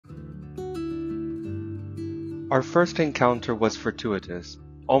Our first encounter was fortuitous,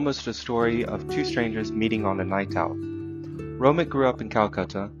 almost a story of two strangers meeting on a night out. Romit grew up in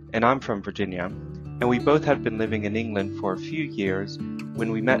Calcutta, and I'm from Virginia, and we both had been living in England for a few years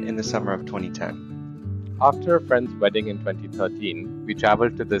when we met in the summer of 2010. After a friend's wedding in 2013, we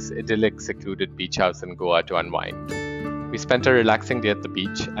traveled to this idyllic, secluded beach house in Goa to unwind. We spent a relaxing day at the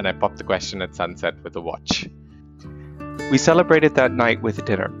beach, and I popped the question at sunset with a watch. We celebrated that night with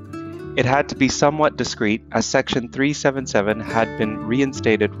dinner. It had to be somewhat discreet as Section 377 had been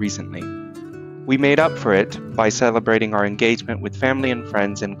reinstated recently. We made up for it by celebrating our engagement with family and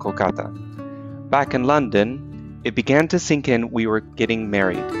friends in Kolkata. Back in London, it began to sink in we were getting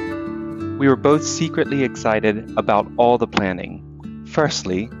married. We were both secretly excited about all the planning.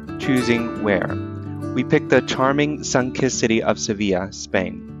 Firstly, choosing where. We picked the charming sun-kissed city of Sevilla,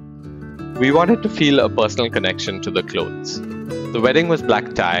 Spain. We wanted to feel a personal connection to the clothes. The wedding was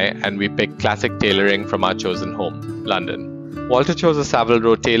black tie, and we picked classic tailoring from our chosen home, London. Walter chose a Savile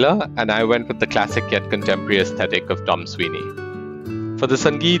Row tailor, and I went with the classic yet contemporary aesthetic of Tom Sweeney. For the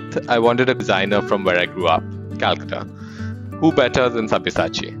Sangeet, I wanted a designer from where I grew up, Calcutta. Who better than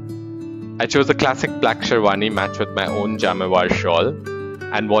Sabyasachi? I chose a classic black sherwani matched with my own jamewar shawl,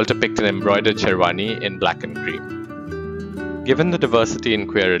 and Walter picked an embroidered sherwani in black and cream. Given the diversity in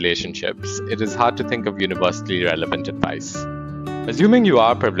queer relationships, it is hard to think of universally relevant advice. Assuming you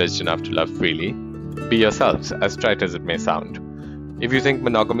are privileged enough to love freely, be yourselves, as trite as it may sound. If you think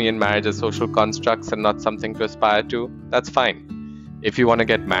monogamy and marriage are social constructs and not something to aspire to, that's fine. If you want to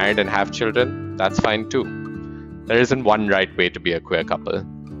get married and have children, that's fine too. There isn't one right way to be a queer couple.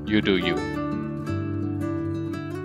 You do you.